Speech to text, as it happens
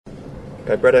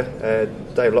Okay, Breda,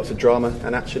 day of lots of drama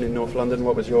and action in North London.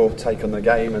 What was your take on the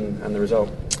game and the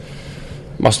result?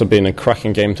 Must have been a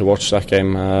cracking game to watch, that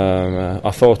game.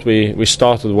 I thought we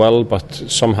started well, but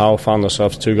somehow found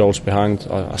ourselves 2 goals behind.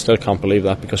 I still can't believe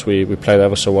that, because we played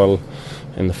ever so well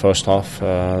in the first half.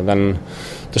 Then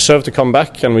deserved to come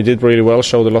back, and we did really well,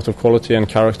 showed a lot of quality and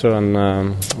character, and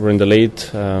we're in the lead.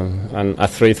 And at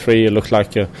 3-3 it looked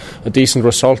like a decent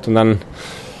result, and then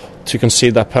to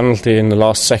concede that penalty in the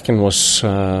last second was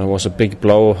a big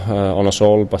blow on us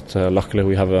all, but luckily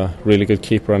we have a really good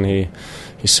keeper, and he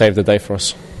saved the day for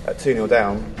us. At 2-0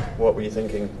 down, what were you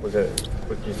thinking? Were you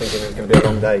thinking it was going to be a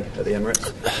long day at the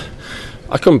Emirates?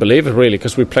 I couldn't believe it, really,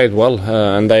 because we played well,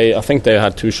 and I think they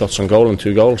had 2 shots on goal and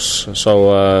 2 goals,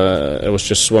 so it was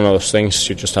just one of those things.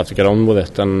 You just have to get on with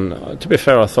it, and to be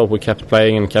fair, I thought we kept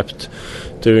playing and kept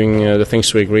doing the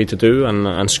things we agreed to do,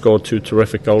 and scored 2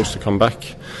 terrific goals to come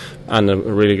back, and a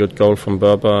really good goal from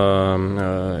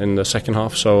Berber in the second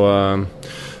half. So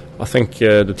I think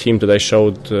the team today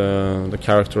showed the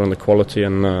character and the quality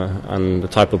and the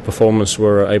type of performance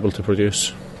we're able to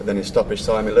produce. But then in stoppage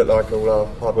time, it looked like all our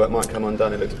hard work might come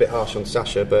undone. It looked a bit harsh on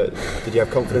Sasha, but did you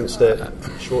have confidence that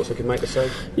Schwarzer could make the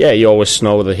save? Yeah, you always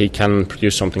know that he can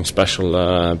produce something special,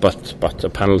 but a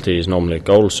penalty is normally a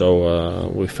goal, so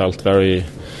we felt very,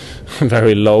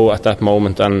 very low at that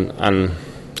moment, and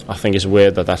I think it's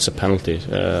weird that that's a penalty.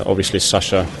 Obviously,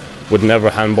 Sasha would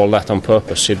never handball that on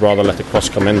purpose. He'd rather let the cross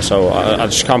come in, so I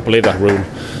just can't believe that rule.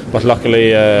 But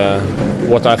luckily,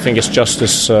 what I think is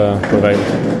justice prevailed.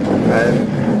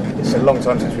 It's a long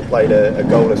time since we played a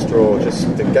goalless draw. Just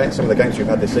some of the games we've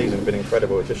had this season have been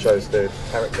incredible. It just shows the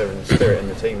character and spirit in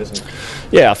the team, doesn't it?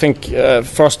 Yeah, I think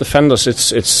for us defenders,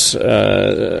 it's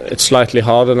slightly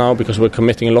harder now, because we're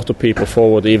committing a lot of people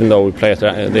forward. Even though we play at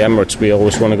the Emirates, we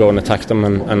always want to go and attack them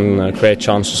and create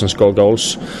chances and score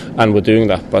goals, and we're doing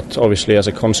that. But obviously, as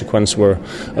a consequence, we're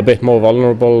a bit more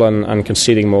vulnerable and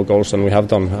conceding more goals than we have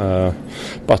done.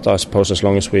 But I suppose as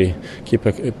long as we keep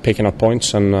picking up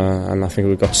points, and I think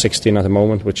we've got 16 at the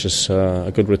moment, which is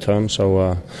a good return,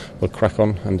 so we'll crack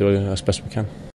on and do it as best we can.